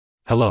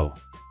Hello.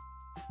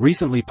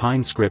 Recently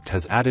Pine Script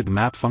has added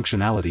map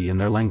functionality in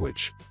their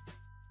language.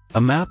 A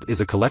map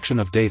is a collection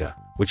of data,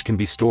 which can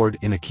be stored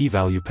in a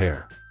key-value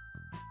pair.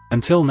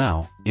 Until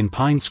now, in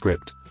Pine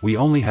Script, we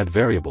only had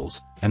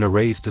variables and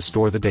arrays to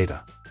store the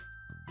data.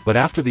 But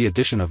after the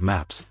addition of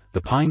maps, the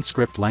Pine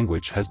Script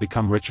language has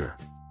become richer.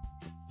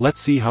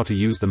 Let's see how to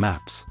use the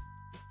maps.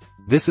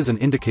 This is an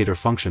indicator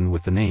function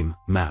with the name,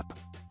 map.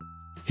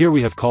 Here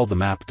we have called the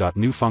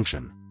map.new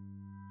function.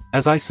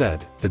 As I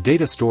said, the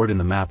data stored in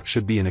the map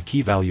should be in a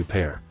key-value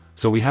pair,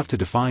 so we have to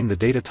define the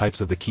data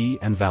types of the key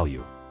and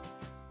value.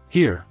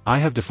 Here, I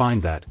have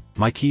defined that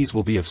my keys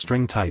will be of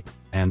string type,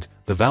 and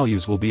the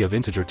values will be of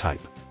integer type.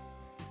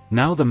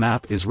 Now the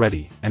map is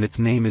ready, and its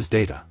name is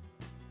data.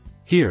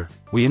 Here,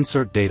 we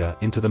insert data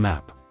into the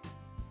map.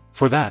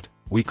 For that,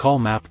 we call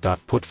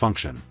map.put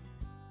function.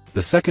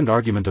 The second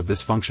argument of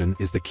this function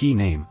is the key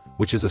name,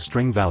 which is a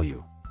string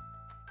value.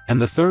 And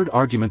the third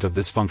argument of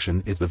this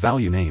function is the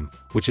value name,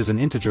 which is an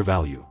integer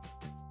value.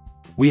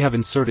 We have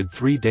inserted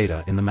 3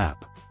 data in the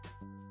map.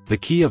 The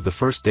key of the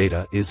first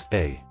data is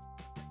A.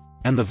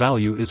 And the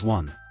value is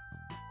 1.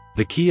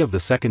 The key of the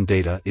second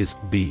data is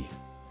B.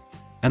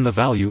 And the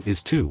value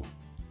is 2.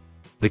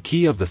 The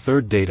key of the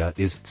third data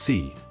is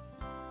C.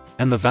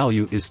 And the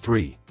value is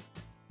 3.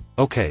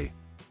 Okay.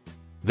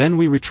 Then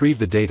we retrieve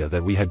the data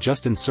that we had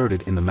just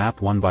inserted in the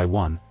map one by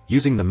one,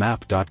 using the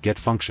map.get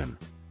function.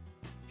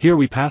 Here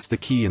we pass the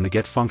key in the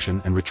get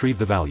function and retrieve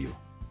the value.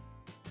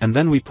 And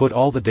then we put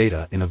all the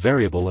data in a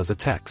variable as a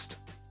text.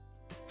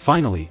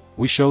 Finally,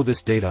 we show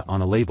this data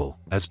on a label,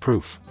 as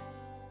proof.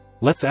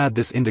 Let's add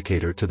this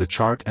indicator to the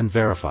chart and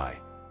verify.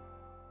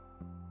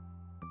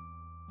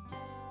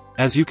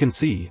 As you can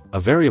see, a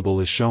variable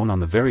is shown on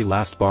the very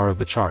last bar of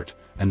the chart,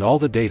 and all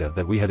the data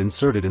that we had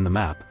inserted in the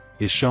map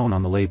is shown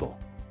on the label.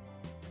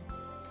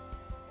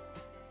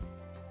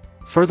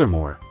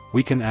 Furthermore,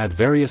 we can add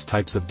various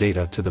types of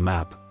data to the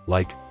map,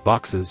 like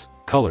boxes,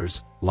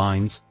 colors,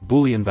 lines,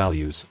 Boolean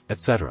values,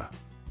 etc.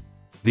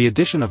 The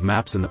addition of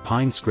maps in the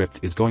Pine Script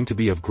is going to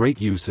be of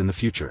great use in the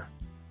future.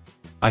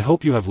 I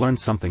hope you have learned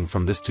something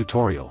from this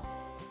tutorial.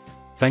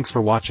 Thanks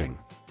for watching.